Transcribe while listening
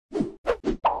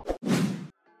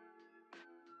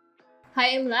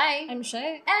Hi, I'm Lai. I'm She.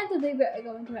 And today we are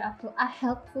going to react to a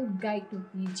helpful guide to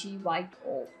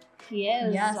BGYO.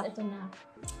 Yes, ito na.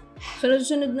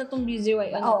 Sunod-sunod na tong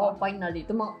BGYO. Oo, finally.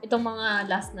 Itong mga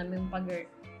last namin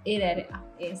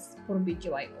i-react is for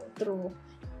BGYO. True.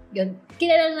 Yun.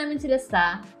 Kilala namin sila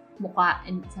sa mukha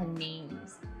and sa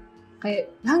names. Kaya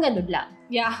hanggang doon lang.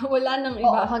 Yeah, wala nang iba.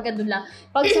 Oo, hanggang doon lang.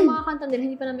 Pag sa mga kanta nila,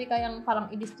 hindi pa namin kayang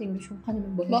parang i-distinguish yung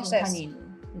kanilang boses yung kanino.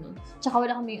 Tsaka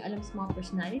wala kami alam sa mga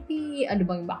personality, ano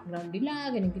bang background nila,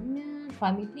 ganyan-ganyan,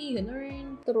 family,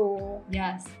 gano'n. True.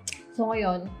 Yes. So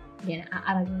ngayon, yan,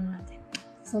 aaralin na natin.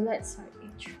 So let's start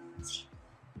intro.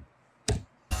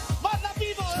 Madla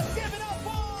people, let's give it up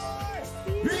for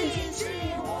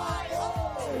BGYO!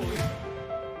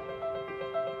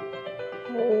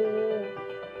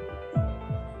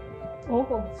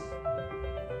 Oh.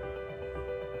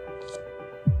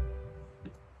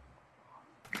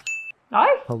 Hi.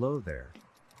 Hello there.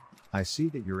 I see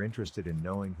that you're interested in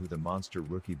knowing who the monster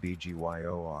rookie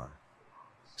BGYO are.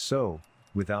 So,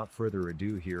 without further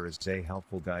ado, here is a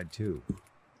helpful guide too.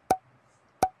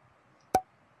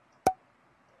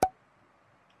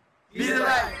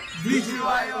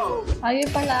 BGYO!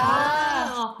 Ayun pala.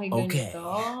 Okay.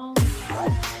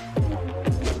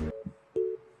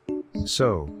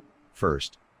 So,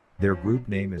 first, their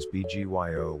group name is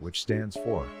BGYO, which stands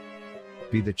for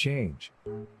Be the Change.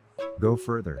 Go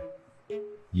further.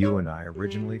 You and I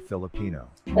originally Filipino.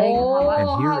 And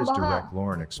here is direct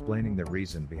Lauren explaining the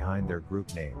reason behind their group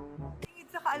name.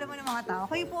 Saka alam mo ng mga tao,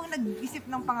 kayo po ang nag-isip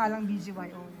ng pangalang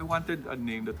BGYO. I wanted a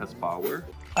name that has power.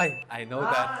 I know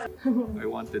that. I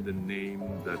wanted a name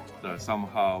that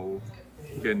somehow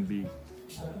can be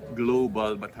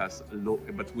global but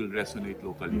will resonate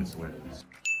locally as well.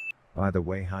 By the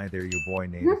way, hi there, your boy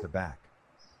Nate at the back.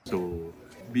 So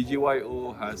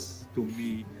BGYO has to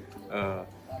me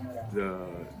the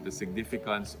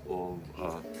significance of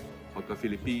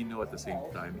pagka-Filipino, at the same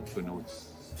time it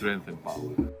connotes strength and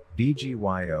power.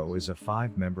 BGYO is a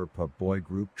 5-member pop boy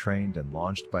group trained and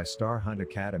launched by Star Hunt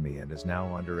Academy and is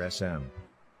now under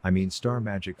Star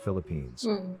Magic Philippines.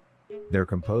 They're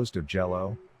composed of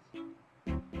Jello,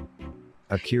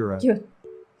 Akira,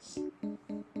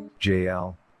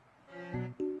 JL,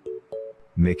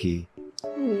 Mickey,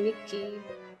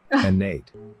 and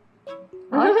Nate.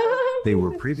 They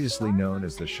were previously known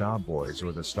as the Shaw Boys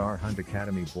or the Star Hunt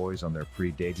Academy Boys on their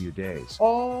pre-debut days.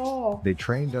 They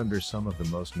trained under some of the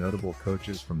most notable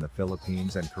coaches from the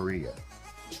Philippines and Korea.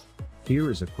 Here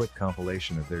is a quick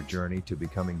compilation of their journey to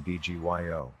becoming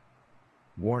BGYO.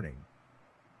 Warning: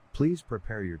 please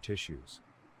prepare your tissues.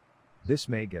 This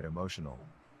may get emotional.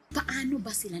 Paano ba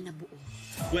sila nabuo?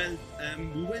 Well,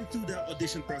 we went through the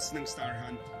audition process ng Star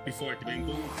Hunt before, diba?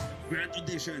 Yung grand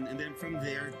audition, and then from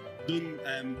there, dun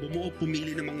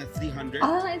pumili ng mga 300.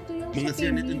 Ito yung mga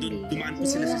 300, and dun dumaan po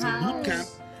sila sa bootcamp.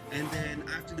 And then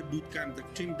after the bootcamp,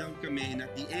 nag-trim down kami, and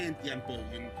at the end, yan po,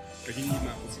 yung naging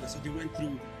lima po sila. So they went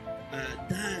through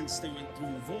dance, they went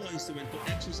through voice, they went through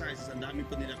exercises, ang dami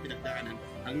po nila pinagdaanan,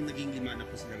 hanggang naging lima na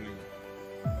po sila ngayon.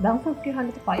 Down from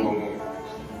 300 pa yun.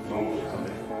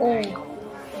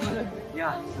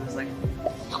 Yeah, it was like...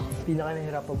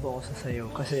 Pinaka-nahirapan po ako sa sayo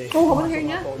kasi... Hawakan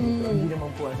niya? Hindi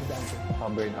naman po sa dance.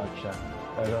 Pa-burnout siya.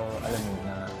 Pero alam mo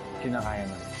na kinakaya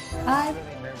na. I'm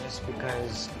really nervous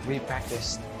because we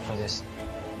practiced for this.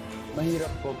 Mahirap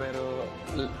po pero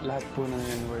lahat po na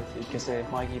yun worth it kasi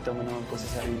makikita mo naman po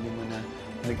sa sarili mo na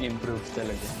nag-improve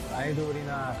talaga.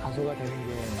 아이돌이나 가수가 되는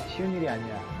게 쉬운 일이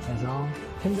아니야. 그래서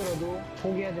힘들어도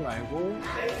포기하지 말고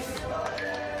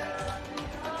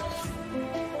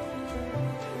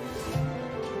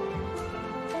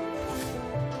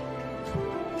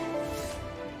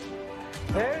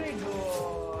Very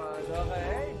good.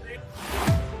 Okay.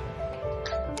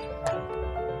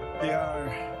 They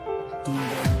are doing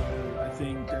very well. I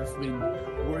think they've been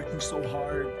working so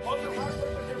hard. They're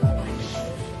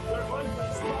going to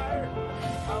inspire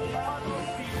a lot of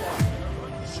people. They're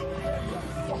going to show them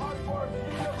the hard work.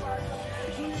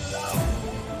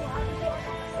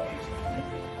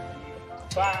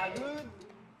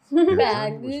 Their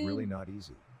journey was really not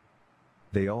easy.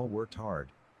 They all worked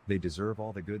hard. They deserve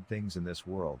all the good things in this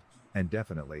world, and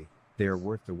definitely, they are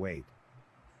worth the wait.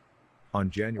 On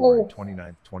January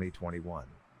 29, 2021,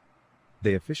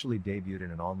 they officially debuted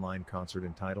in an online concert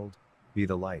entitled Be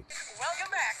the Light.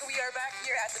 Welcome back! We are back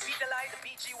here at the Be the Light, the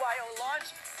BGYO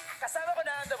launch. Kasama ko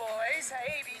na the boys.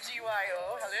 Hey,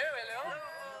 BGYO. Hello, hello.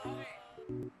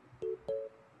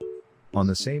 On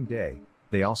the same day,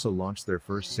 they also launched their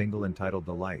first single entitled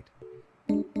The Light.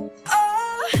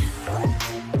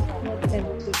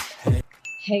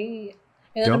 Hey.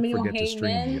 Don't forget to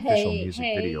stream the official music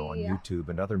video on YouTube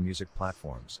and other music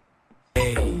platforms.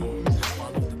 If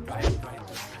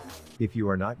you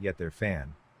are not yet their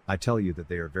fan, I tell you that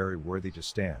they are very worthy to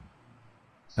stand.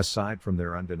 Aside from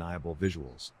their undeniable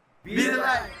visuals,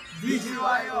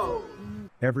 BGYO!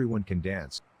 everyone can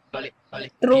dance.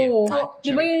 True.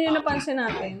 Di ba yun yung napansin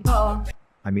natin? Oo.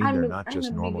 I mean, they're not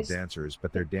just normal dancers,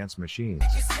 but they're dance machines.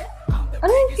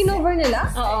 Ano yung kinover nila?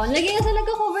 Oo, lagi na sila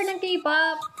nag-cover ng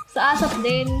K-pop. Sa ASAP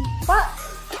din.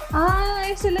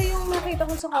 Sila yung nakita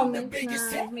ko sa comment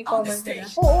na may cover sila.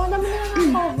 Oo, naman na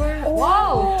ng cover.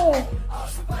 Wow!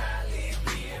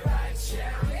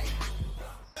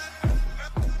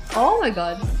 Oh my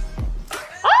God.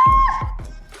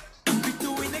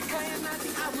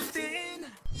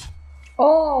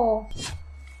 Oh!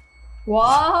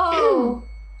 Wow!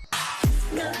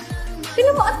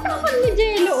 At naman ni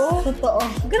Jello, oh. Totoo.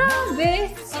 Grabe!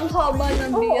 Ang haba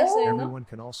ng bias eh, no? Everyone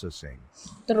can also sing.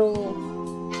 True.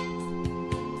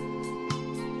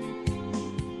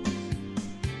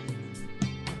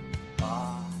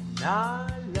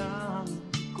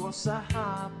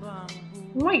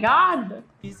 Oh my God!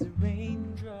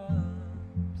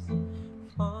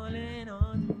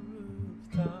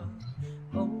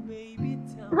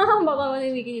 Baka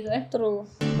manimiki dito eh. True.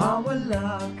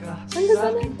 Mawala ka Ang ganda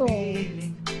na ito.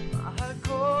 mahal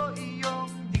ko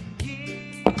iyong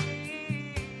dinggin.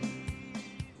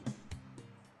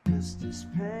 'Cause this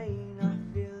pain, I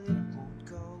feel it won't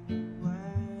go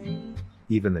away.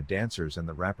 Even the dancers and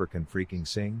the rapper can freaking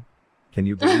sing. Can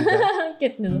you believe that?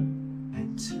 Cute nila.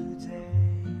 And today,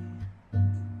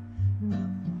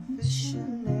 I'm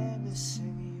officially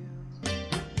missing you.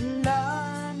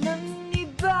 Na nang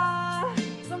iba.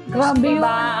 Grabe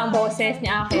ba ang boses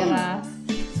ni Akira?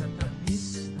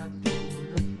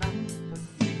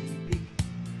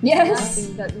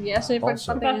 Yes! Yes, may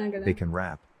Also, pagpatingin na they gano'n. can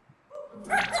rap.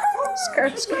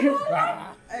 Skirt.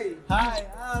 Hey, hi,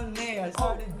 I'm Nate. I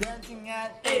started dancing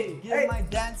at 8. Give my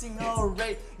dancing a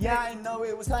rate. Yeah, I know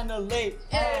it was kinda late.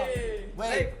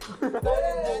 Wait,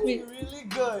 dancing really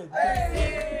good.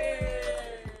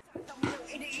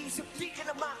 Iniisip di ka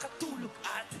na makatulog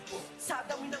at sa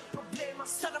dami ng problema,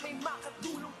 sana may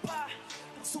makatulong pa.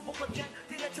 Pagsubok man yan,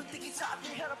 diretsong tingin sa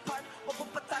ating harapan.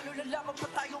 Mapagpatalo na lamang pa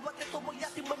tayo at ito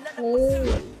mangyati man na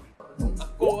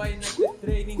Ako ay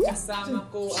nag-training kasama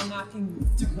ko ang aking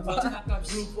mga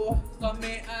kagrupo.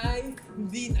 Kami ay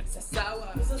hindi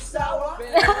nagsasawa.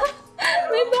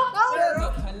 May backup!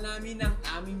 Mahal namin ang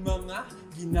aming mga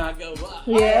ginagawa.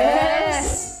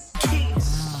 Yes!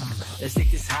 Let's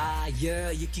take this higher.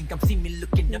 You can come see me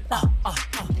looking up.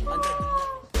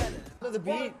 The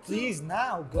beat, please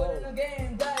now go.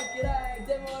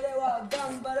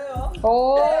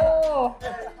 Oh!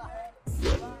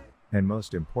 And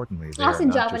most importantly, they are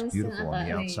not just beautiful on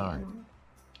the outside,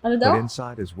 but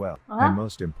inside as well. And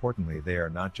most importantly, they are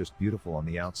not just beautiful on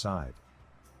the outside,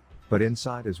 but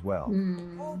inside as well.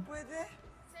 Oh, pwede?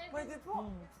 Pwede po.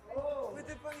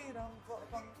 Pwede pang hiram po.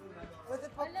 Pwede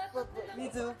po. Me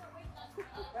too.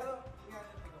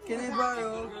 Can I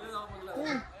borrow?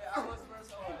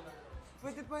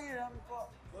 Pwede pang hiram po.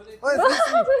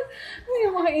 Ano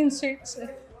yung mga inserts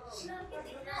eh?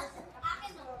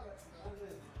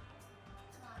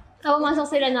 Pumasok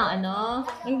sila ng ano?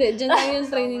 Hindi, dyan lang yung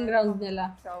training ground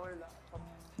nila.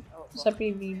 Sa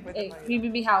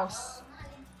PBB house.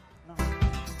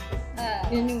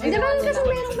 Yun yung Hindi ba kasi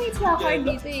mayroong may placard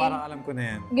dito eh. Parang alam ko na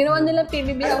yan. Ginawa nila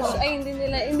PBB house. Ay,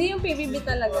 hindi yung PBB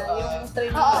talaga. Yung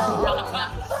training ground nila.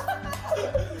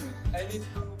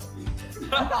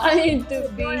 I need to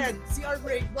be. Go ahead. CR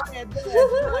break. Go ahead.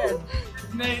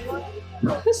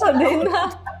 Sabi na.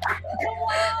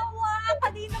 Kawawa!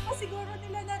 Kanina pa siguro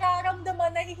nila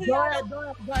nararamdaman na hihiya.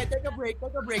 Go ahead. Take a break.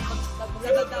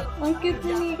 Ang cute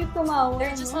ni Nikit tumawa.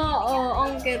 Oo,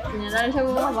 ang cute niya. Lalo siya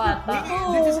mga bata.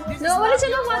 Nawawala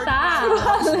siya ng mata.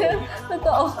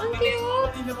 Totoo. Ang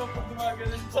cute. Hindi naman pag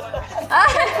gumagalan pa.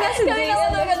 Kasi kami naman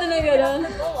na gano'n na gano'n.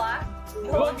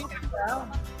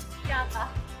 Yaka.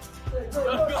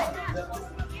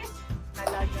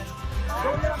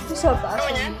 Sa taas.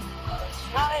 Onion.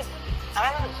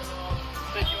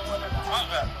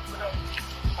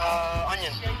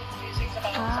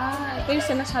 Ito yung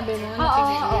sinasabi mo.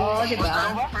 Oo, di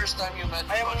ba? First time you met?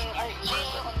 Ay, onion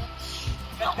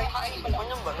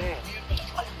ba eh?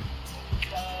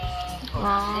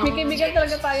 May kaibigan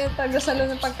talaga tayo taga-salo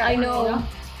ng pagkain. I know.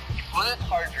 Was it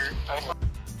harder?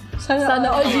 Sana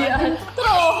all yan.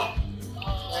 True!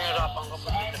 Nahihirapan ka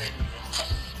pa dito.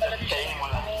 Kainin mo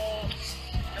lang.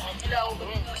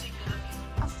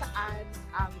 Saan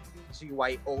ang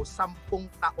BGYO 10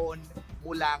 taon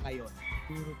mula ngayon?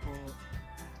 Siguro po,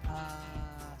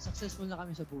 successful na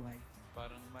kami sa buhay.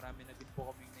 Parang marami na din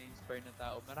po kaming na-inspire na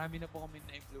tao. Marami na po kaming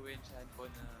na-influensyahan po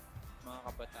na mga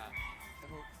kabataan. I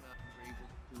hope na we're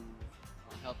able to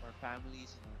help our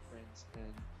families and our friends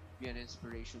and be an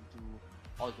inspiration to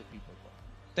all the people po.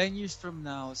 10 years from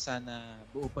now, sana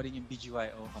buo pa rin yung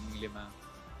BGYO, kaming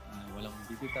 5. Walang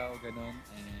bibitaw, ganun.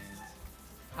 And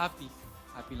happy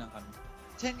lang kami.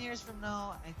 10 years from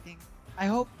now, I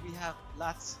hope we have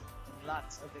lots and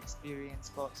lots of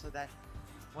experience po, so that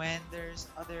when there's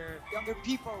other younger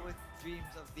people with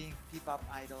dreams of being P-pop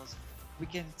idols, we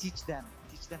can teach them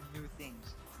new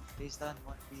things based on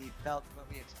what we felt, what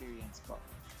we experienced po.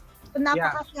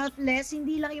 Napaka-selfless,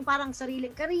 hindi lang yung parang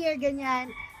sariling career, ganyan.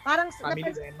 Parang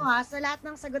napansin ko sa lahat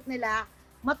ng sagot nila,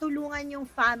 matulungan yung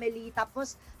family,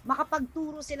 tapos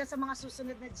makapagturo sila sa mga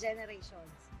susunod na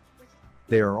generations.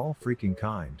 They are all freaking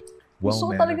kind,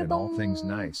 well-mannered, and all things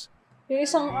nice. Yung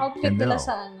isang outfit And nila no,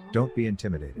 sa don't be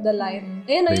intimidated. The Light. Ayun,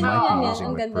 They might be yan. using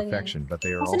Ang with ganda perfection, niya. but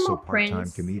they are Kasi also mga part-time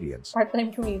friends. comedians.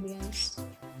 Part-time comedians.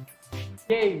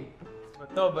 Game!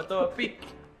 Bato, pick!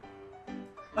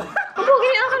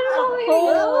 Pugi, akala mo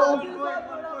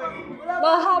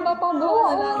mahaba pa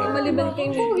doon. Maliban kay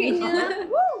Pugi niya.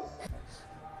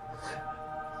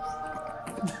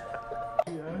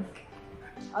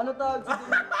 Ano tawag sa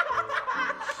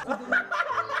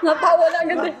Natawa na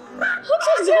agad eh.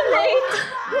 So late.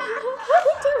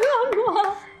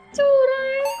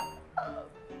 Churay.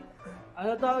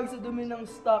 Ano tawag sa dumi ng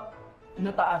stock na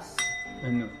taas?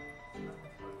 Ano?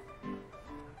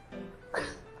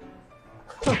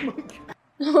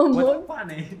 What's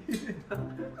funny?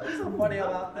 What's so funny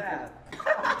about that?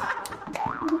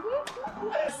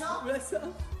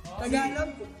 Tagalog.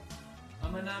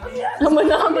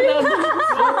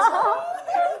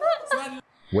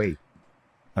 Wait.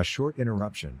 A short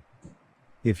interruption.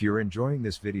 If you're enjoying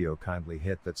this video, kindly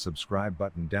hit that subscribe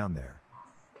button down there.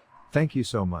 Thank you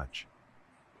so much.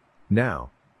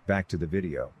 Now, back to the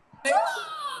video.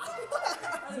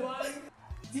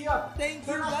 Thank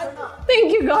you, God. Thank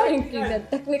you, God.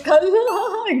 Technical.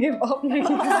 I give up na yun.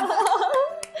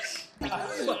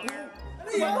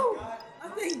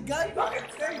 Thank God. Bakit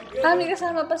thank God? May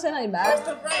kasama pa siya ng iba? Where's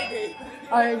the Friday?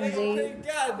 RJ. Thank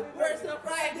God. Where's the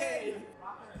Friday?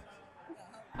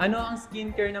 Ano ang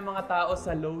skincare ng mga tao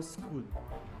sa low school?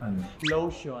 Ano?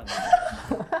 Lotion.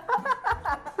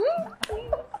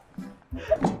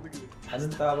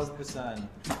 Anong tawag ko sa ano?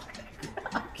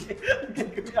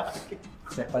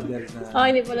 Sa pader na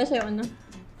Hindi pala siya ano.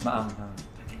 maanghang.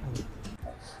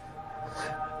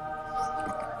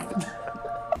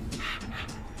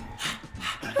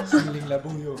 Siling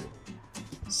labuyo.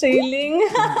 Sailing.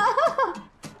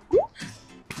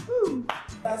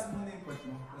 Taas mo na yung kwet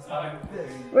mo.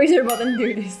 Where's your button?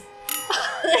 Do this.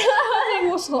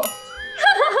 Ay, muso.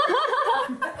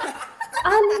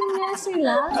 Ano nga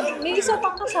sila? May isa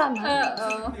pang kasama.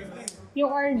 Yung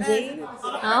RJ.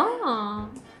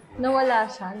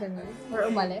 Nawala siya, gano'n. Or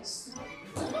umalis.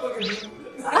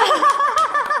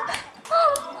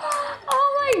 Oh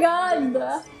my God!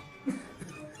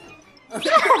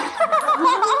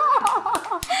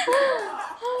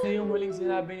 Ano yung huling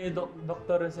sinabi ni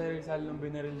Dr. Rizal nung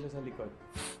binaril siya sa likod?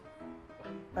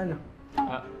 Ano?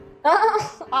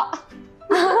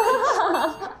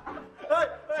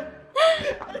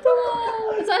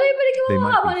 They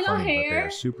might be funny, but they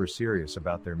are super serious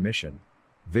about their mission,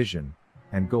 vision,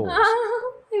 and goals.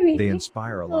 They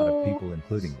inspire a lot of people,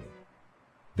 including me.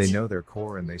 They know their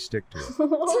core and they stick to it.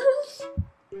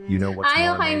 You know what's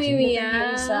more amazing?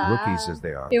 Rookies as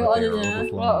they are, but they are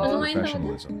overflowing with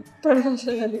professionalism.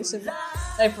 Professionalism.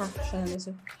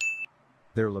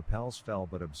 Their lapels fell,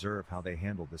 but observe how they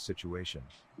handled the situation.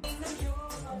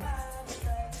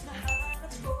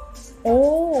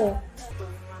 Oh!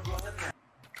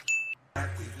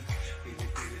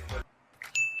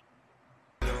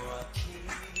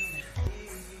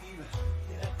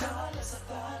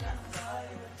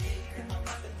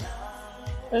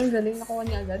 Ang galing, nakuha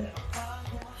niya agad.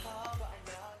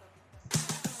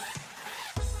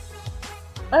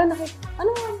 Ano nga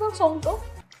bang song to?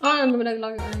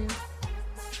 Nalaglag yung ano niya.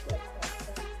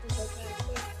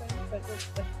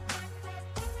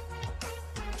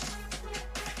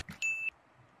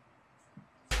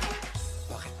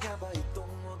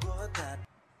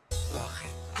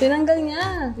 Tinanggal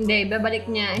niya. Hindi, babalik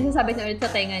niya. Isasabit niya ulit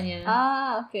sa tenga niya.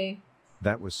 Okay.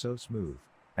 That was so smooth.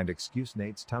 And excuse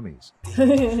Nate's tummies.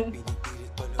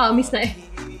 Miss na eh.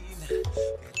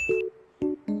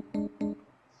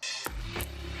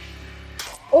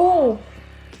 Oh!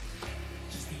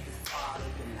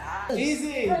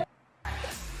 Easy!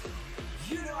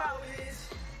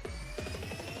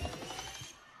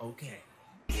 Okay.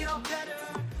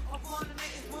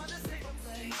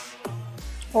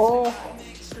 Oh.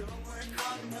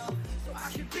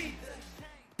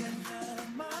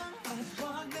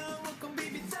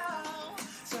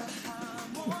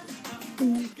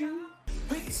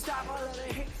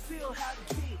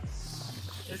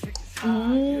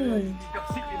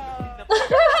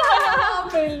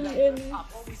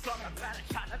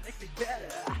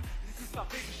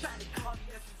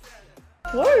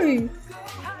 Why?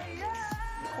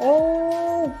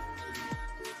 Oh.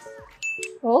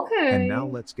 Okay. And now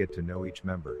let's get to know each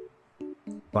member.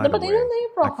 By the Dapat way, ilan na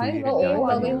yung I profile? created Oo, guide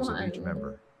bagay videos mo of each ano.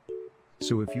 member.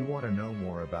 So if you want to know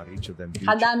more about each of them,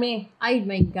 Kadami. Ay,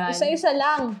 my God. Isa-isa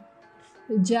lang.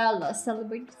 Jello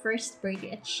celebrated first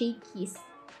birthday at Shakey's.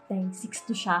 Dahil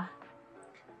 6 siya.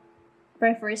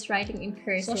 Prefers writing in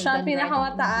cursive. So, siya ang than writing in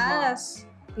pinakamataas.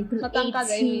 block. April Matangkad,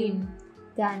 I 18, mean.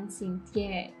 dancing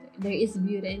theater. There is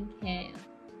beauty in him.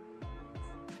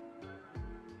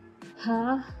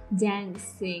 Huh?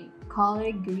 Dancing.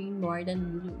 Color green more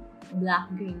than blue. Black,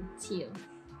 green, teal.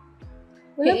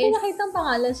 Wala He is- pinakitang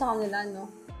pangalan sa kanila, no?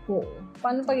 Oo.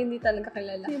 Paano pag hindi talaga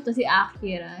kilala? Ito si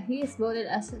Akira. He is voted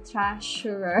as a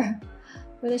treasurer.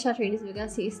 But the treasurer is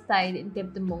because he is tied in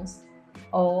tip the most.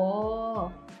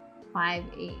 Oh.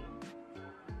 5'8".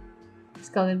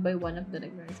 Scouted by one of the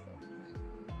regulars.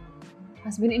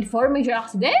 Has been in 4 major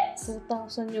accidents?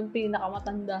 2,000 yung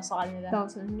pinakamatanda sa kanila.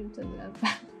 2,000 yung talaga.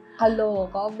 Hello,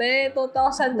 Kobe.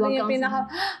 2,003 yung Huwag pinaka...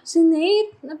 Si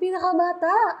Nate, na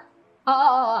pinakabata.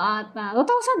 Oo, ata.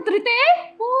 2003 te?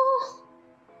 Oh.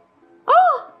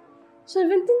 Oh!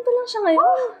 17 pa lang siya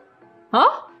ngayon. Ha?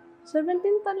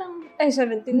 17 pa lang. Eh,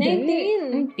 17.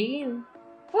 19.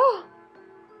 19. Oh!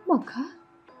 Magka?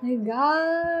 My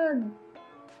God.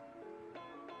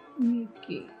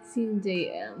 Mickey.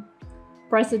 CJM.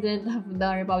 President of the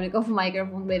Republic of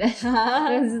Microphone by the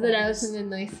President of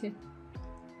Noise.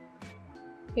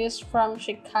 He's from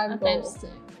Chicago.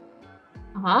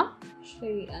 Aha? Si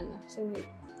Nate.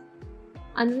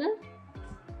 Ano na?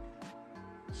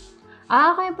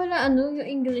 Ah, kaya pala yung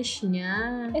English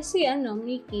niya. Eh, si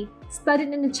Mickey.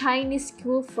 Studied in a Chinese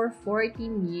school for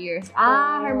 14 years.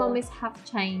 Her mom is half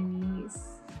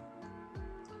Chinese.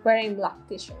 Wearing black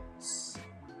t-shirts.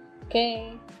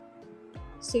 Okay.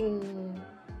 Sing.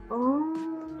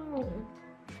 Oh.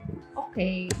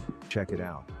 Okay. check it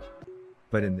out.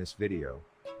 But in this video,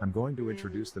 I'm going to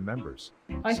introduce the members,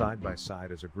 side by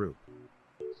side as a group.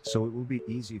 So it will be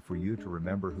easy for you to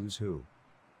remember who's who.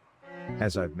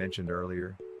 As I've mentioned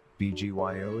earlier,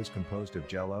 BGYO is composed of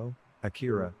Jello,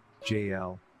 Akira,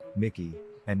 JL, Mickey,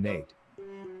 and Nate.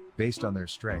 Based on their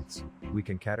strengths, we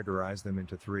can categorize them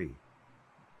into 3.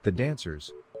 The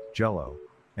dancers, Jello,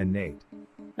 and Nate.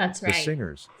 That's The right.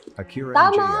 singers, Akira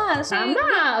and JL.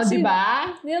 Tama, di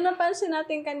ba? Hindi na napansin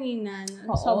natin kanina.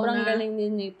 Oo Sobrang nga. galing ni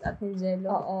Nate at ni Jello.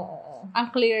 Oo. Ang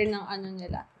clear ng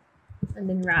nila. And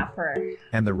then rapper.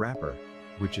 And the rapper,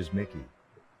 which is Mickey.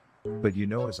 But you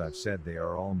know, as I've said, they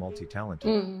are all multi-talented.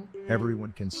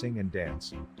 Everyone can sing and dance.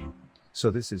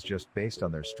 So this is just based on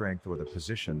their strength or the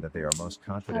position that they are most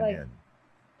confident in.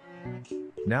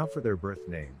 Now for their birth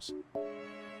names.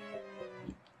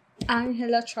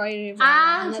 Angela Troy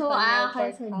Rivera. So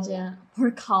sadya.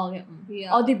 Porcalia.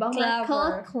 Yeah. O, di ba? Clever.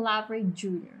 Michael Claver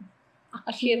Jr.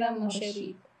 Akira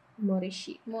Morishi.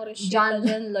 John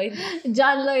Lloyd.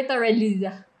 John Lloyd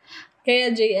Areliza.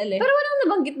 Kaya JL eh. Pero walang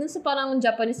nabanggit dun sa parang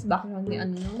Japanese background ni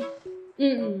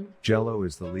Jello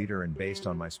is the leader, and based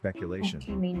on my speculation,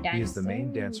 he is the main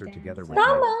dancer together with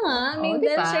Tama Nate. nga. Main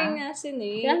diba? dancer nga si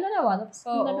Nate. Yan dalawa. Tapos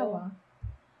Oo. dalawa.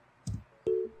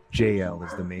 JL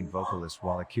is the main vocalist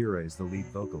while Akira is the lead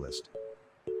vocalist.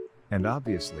 And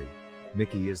obviously,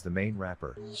 Mickey is the main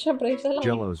rapper. Siyempre, isa lang.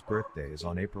 Jello's birthday is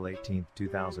on April 18th,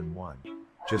 2001.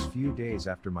 Just few days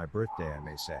after my birthday, I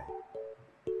may say.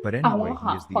 But anyway,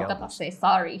 he is the eldest.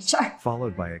 Sorry. Sure.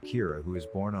 Followed by Akira, who is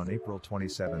born on April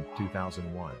 27th,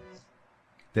 2001.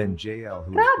 Then JL,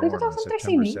 who Grabe, was born on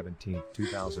 2013 September eh. 17th,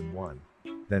 2001.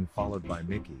 Then followed by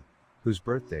Mickey, whose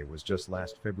birthday was just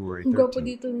last February Ang gwapo 13th.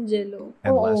 dito ni Jello.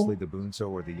 And Oo. lastly, the Bunso,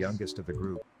 or the youngest of the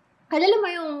group. Kalala mo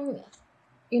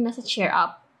yung nasa cheer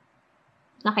up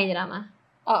na kay drama?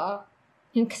 Oo.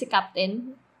 Yung kasi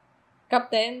captain?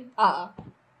 Captain? Oo.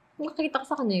 Nakita ko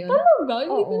sa kanya yun. Talaga? Hindi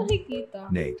ko Oo. nakikita.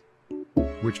 Nate,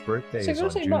 which birthday Siguro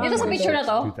is sa on iba. June Ito sa picture na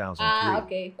to? 26, 2003.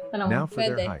 Okay. Now for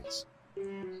Pwede. their heights.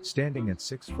 Standing at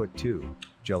 6'2",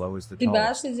 Jello is the Diba?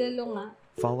 tallest, Si Jello nga.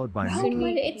 followed by Wow, Mickey,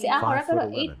 maliit si Akira, pero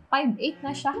 5'11". 5'8"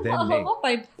 na siya. Then Oo, Nate, ako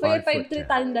 5'3" 5'10".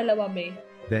 tayong dalawa, be.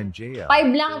 Then JL,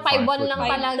 5 lang, 5'1 lang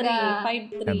 5'9". talaga.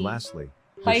 5'3". And lastly,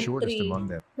 the 5'3". shortest among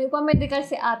them, Nagpa-medical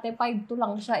si ate, 5'2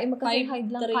 lang siya. Magkasing height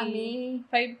lang 5'3". kami.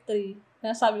 5'3".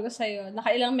 Nasabi ko sa'yo,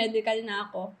 nakailang medical na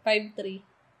ako. 5'3".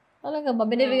 Talaga ba?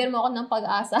 Binibigyan mo ako ng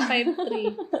pag-asa.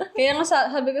 5'3". Kaya nga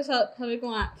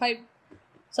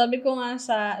sabi ko nga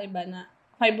sa iba na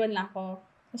 5'1 lang ako.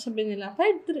 Sabi nila,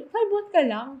 5'3", 5'1 ka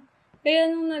lang. Kaya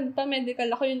nung nagpa-medical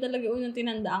ako, yun talaga unang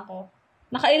tinandaan ko.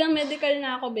 Nakailang medical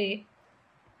na ako, be.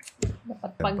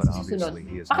 Dapat But obviously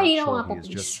he is not short, he is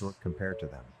just short compared to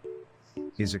them.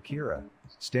 Is Akira,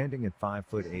 standing at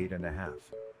 5'8.5".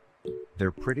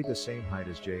 They're pretty the same height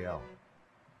as JL.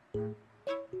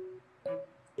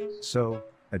 So,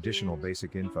 additional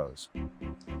basic infos.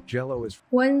 Jello is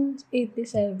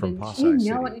 187. from Pasay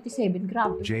City. 187,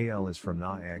 grabe. JL is from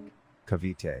Naek,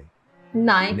 Cavite.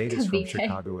 Naek, Nate is from Cavite.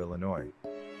 Chicago, Illinois.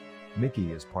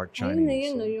 Mickey is part Ayun na Chinese.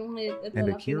 yun, no, yung ito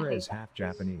And lang Akira is pinakita. half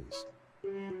Japanese.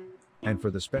 And for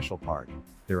the special part,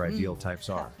 their ideal types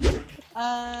are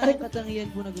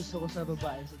Katangian po na gusto ko sa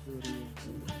babae sa siguro yung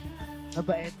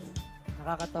mabait,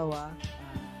 nakakatawa,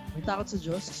 may takot sa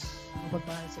Diyos,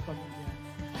 mapagmahal sa pamilya,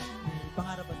 may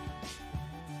pangarap at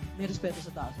may respeto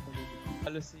sa tao sa pamilya.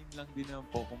 Halos same lang din naman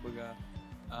po, kumbaga,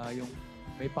 yung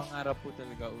may pangarap po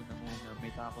talaga unang-una,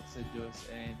 may takot sa Diyos,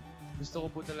 and gusto ko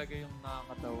po talaga yung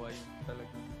nakakatawa, yung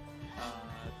talagang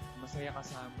masaya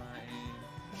kasama, and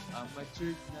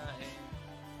matured na, and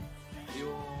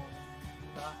yung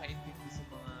nakakaintindi sa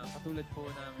mga katulad po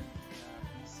namin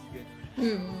busy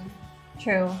ganun.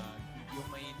 True. Yung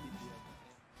maintindihan.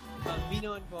 Me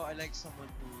naman po, I like someone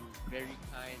who very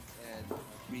kind and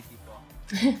pretty po.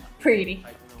 Pretty.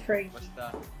 I don't know, Pretty.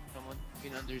 basta someone who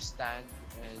can understand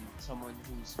and someone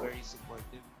who's very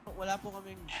supportive. Wala po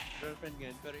kaming girlfriend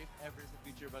ngayon, pero if ever sa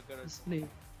future magkaroon po.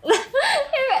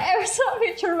 If ever sa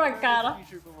future magkaroon. Sa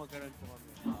future po magkaroon po kami.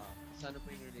 Sana po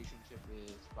yung relationship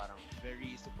is parang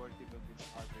very supportive of each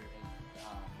other and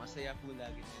masaya po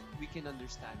lagi and we can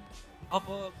understand.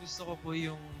 Opo, gusto ko po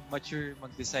yung mature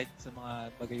mag-decide sa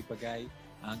mga bagay-bagay.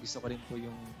 Gusto ko rin po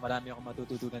yung marami akong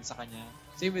matututunan sa kanya.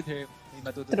 Same with her, may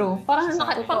matututunan. True. din Parang siya sa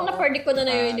akin. na-predict ko na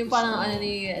yun, yung Gusto parang ko- ano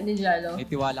ni Jalo. May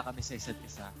tiwala kami sa isa't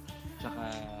isa. Tsaka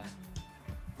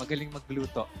magaling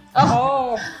magluto.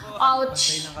 Oh! Ouch!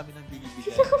 Pantay lang kami ng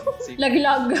binibigay. Same.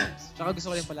 Laglag. Tsaka gusto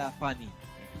ko rin pala funny.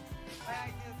 My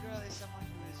ideal girl is someone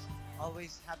who is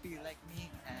always happy like me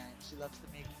and she loves to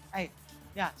make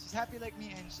she's happy like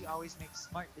me and she always makes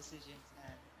smart decisions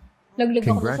and Laglag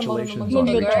ako sa Congratulations mga on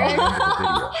the mag-vlogger. time of the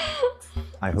video.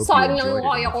 I hope Sayang you lang enjoyed yung it.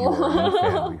 kaya If ko. you are a new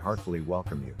fan, we heartily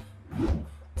welcome you.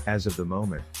 As of the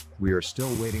moment, we are still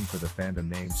waiting for the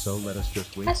fandom name, so let us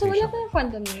just wait So wala patiently. pa yung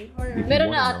fandom name? Or... If you Meron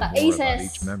want na to ata. know more about Aces.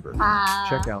 each member, Ah.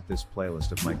 check out this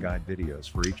playlist of my guide videos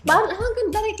for each Parang member. hanggang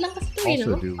direct lang kasi ito Also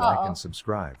no? do like and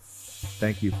subscribe.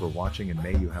 Thank you for watching and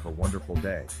may you have a wonderful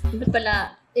day. But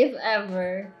pala, if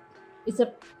ever,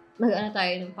 mag-ano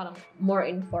tayo ng parang more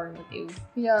informative.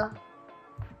 Yeah.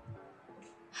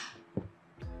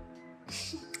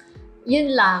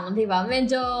 Yun lang, di ba?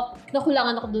 Medyo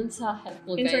nakulangan ako dun sa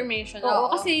helpful guide. Information.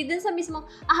 Oo, kasi dun sa mismong,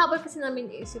 habol kasi namin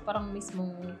is yung parang mismong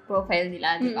profile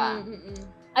nila, di ba?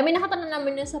 I mean, nakatanong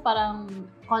namin yun sa parang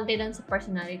konti lang sa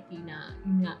personality na,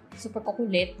 yun nga, super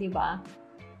kukulit, di ba?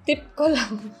 Tip ko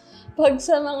lang, pag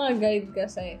sa mga guide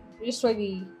kasi,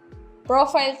 usually,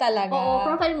 profile talaga. Oo,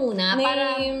 profile muna.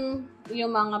 Name, yung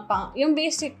mga yung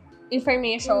basic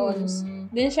informations.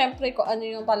 Then, syempre, kung ano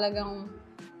yung talagang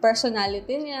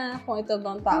personality niya, kung ito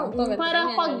bang tao to.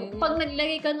 Parang pag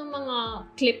naglagay ka ng mga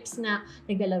clips na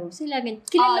naglalaro sila,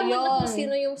 kilala mo na kung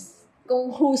sino yung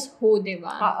kung who's who, di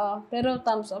ba? Oo. Pero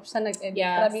thumbs up sa nag-edit.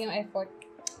 Yes. Grabe yung effort.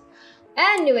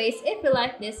 Anyways, if you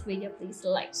like this video, please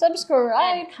like, subscribe,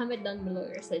 and comment down below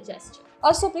your suggestion.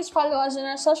 Also, please follow us on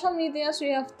our social medias.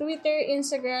 We have Twitter,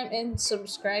 Instagram, and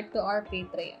subscribe to our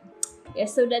Patreon.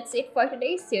 Yes, so that's it for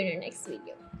today. See you in our next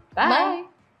video. Bye!